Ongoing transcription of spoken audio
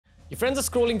Your friends are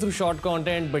scrolling through short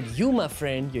content, but you, my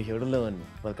friend, you're here to learn.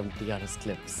 Welcome to TRS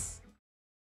Clips.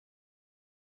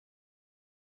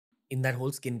 In that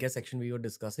whole skincare section we were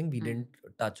discussing, we didn't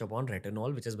touch upon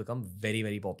retinol, which has become very,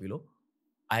 very popular.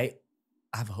 I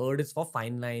have heard it's for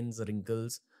fine lines,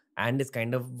 wrinkles, and it's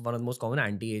kind of one of the most common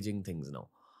anti-aging things now.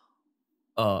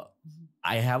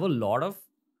 I have a lot of,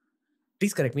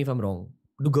 please correct me if I'm wrong,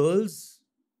 do girls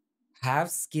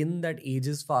have skin that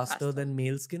ages faster than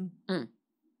male skin?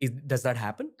 Does that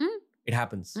happen? It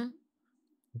happens.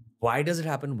 Why does it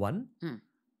happen? One.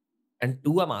 And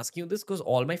two, I'm asking you this because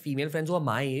all my female friends who are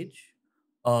my age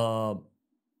are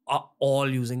all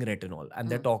using retinol. And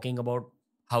they're talking about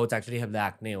how it's actually have the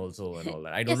acne also and all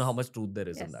that. I don't know how much truth there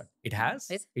is in that. It has?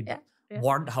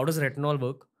 How does retinol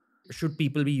work? Should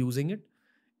people be using it?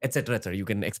 Etc. etc. You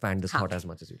can expand this thought as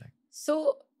much as you like.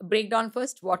 So, break down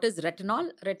first, what is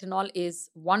retinol? Retinol is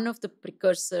one of the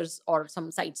precursors or some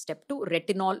side step to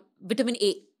retinol, vitamin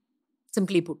A,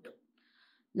 simply put.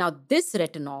 Now, this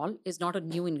retinol is not a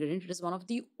new ingredient. It is one of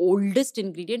the oldest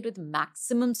ingredient with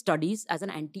maximum studies as an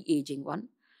anti-aging one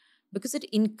because it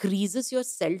increases your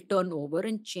cell turnover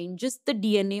and changes the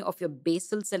DNA of your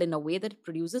basal cell in a way that it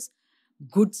produces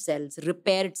good cells,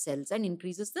 repaired cells, and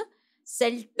increases the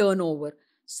cell turnover.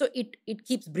 So it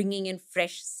keeps bringing in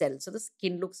fresh cells. So the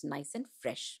skin looks nice and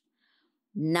fresh.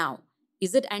 Now,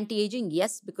 is it anti-aging?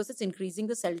 Yes, because it's increasing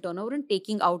the cell turnover and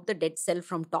taking out the dead cell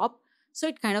from top. So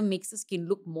it kind of makes the skin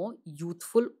look more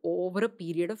youthful over a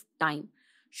period of time.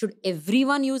 Should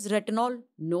everyone use retinol?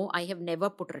 No, I have never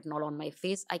put retinol on my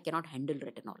face. I cannot handle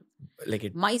retinol.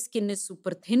 My skin is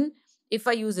super thin. If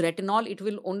I use retinol, it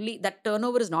will only, that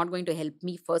turnover is not going to help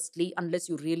me firstly, unless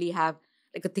you really have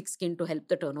like a thick skin to help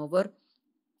the turnover.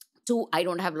 2, I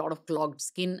don't have a lot of clogged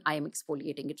skin. I am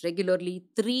exfoliating it regularly.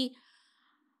 3,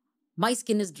 my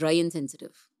skin is dry and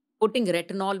sensitive. Putting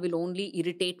retinol will only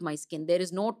irritate my skin. There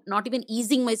is not even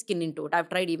easing my skin into it. I've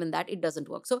tried even that. It doesn't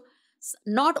work. So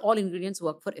not all ingredients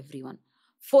work for everyone.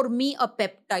 For me, a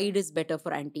peptide is better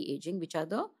for anti-aging, which are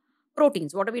the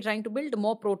proteins. What are we trying to build?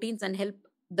 More proteins and help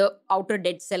the outer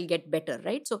dead cell get better,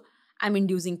 right? So I'm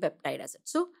inducing peptide as it.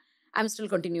 So I'm still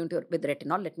continuing with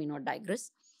retinol. Let me not digress.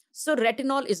 So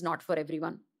retinol is not for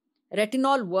everyone.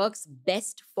 Retinol works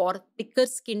best for thicker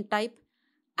skin type,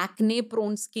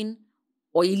 acne-prone skin,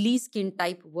 oily skin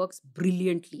type works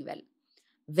brilliantly well.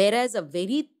 Whereas a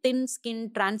very thin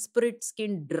skin, transparent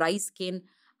skin, dry skin,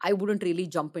 I wouldn't really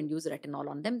jump and use retinol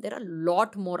on them. There are a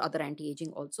lot more other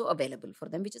anti-aging also available for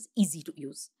them, which is easy to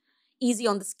use. Easy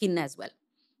on the skin as well.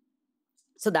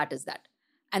 So that is that.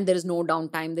 And there is no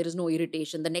downtime. There is no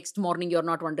irritation. The next morning, you're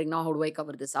not wondering, now how do I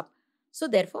cover this up? So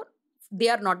therefore, they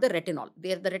are not the retinol.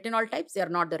 They are the retinol types. They are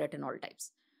not the retinol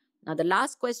types. Now, the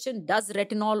last question, does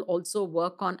retinol also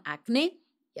work on acne?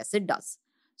 Yes, it does.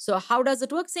 So how does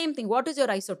it work? Same thing. What is your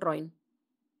isotroin?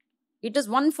 It is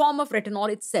one form of retinol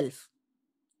itself.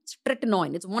 It's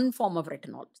tretinoin. It's one form of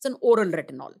retinol. It's an oral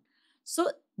retinol.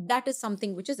 So that is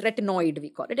something which is retinoid, we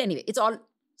call it. Anyway, it's all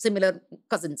similar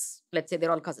cousins. Let's say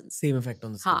they're all cousins. Same effect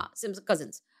on the skin. Same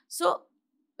cousins. So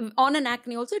on an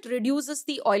acne also, it reduces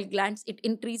the oil glands. It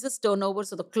increases turnover.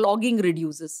 So the clogging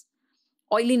reduces.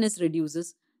 Oiliness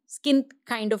reduces. Skin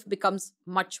kind of becomes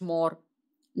much more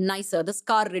nicer. The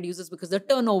scar reduces because the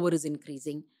turnover is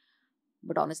increasing.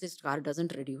 But honestly, scar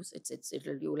doesn't reduce.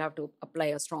 You will have to apply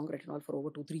a strong retinol for over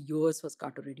 2-3 years for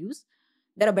scar to reduce.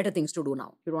 There are better things to do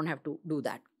now. You don't have to do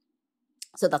that.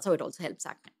 So that's how it also helps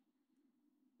acne.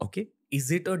 Okay. Is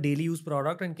it a daily use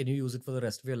product and can you use it for the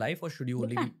rest of your life or should you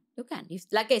only... You can.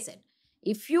 Like I said,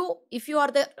 if you are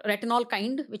the retinol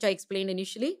kind, which I explained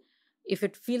initially, if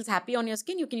it feels happy on your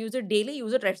skin, you can use it daily,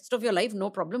 use it rest of your life, no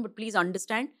problem. But please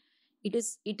understand, it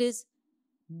is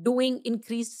doing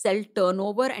increased cell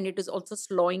turnover and it is also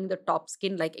slowing the top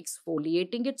skin, like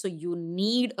exfoliating it. So you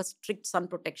need a strict sun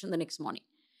protection the next morning.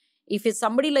 If it's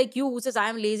somebody like you who says, I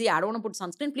am lazy, I don't want to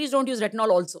put sunscreen, please don't use retinol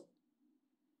also.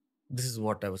 This is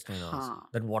what I was trying to ask.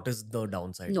 Then what is the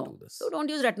downside to this? So don't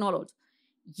use retinol also.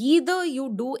 Either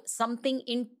you do something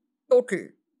in total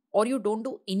or you don't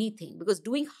do anything because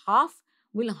doing half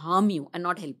will harm you and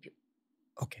not help you.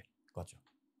 Okay, gotcha.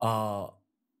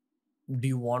 Do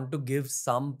you want to give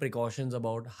some precautions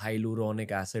about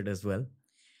hyaluronic acid as well?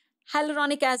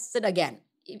 Hyaluronic acid, again,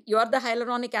 if you are the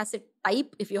hyaluronic acid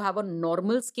type, if you have a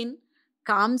normal skin,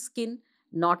 calm skin,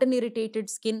 not an irritated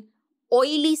skin,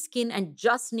 oily skin and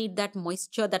just need that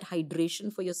moisture, that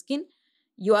hydration for your skin,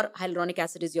 your hyaluronic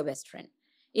acid is your best friend.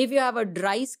 If you have a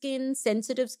dry skin,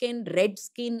 sensitive skin, red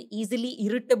skin, easily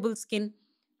irritable skin,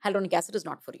 hyaluronic acid is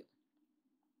not for you.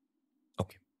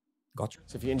 Okay, gotcha.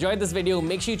 So if you enjoyed this video,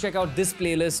 make sure you check out this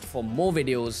playlist for more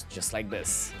videos just like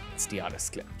this. That's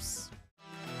TRS Clips.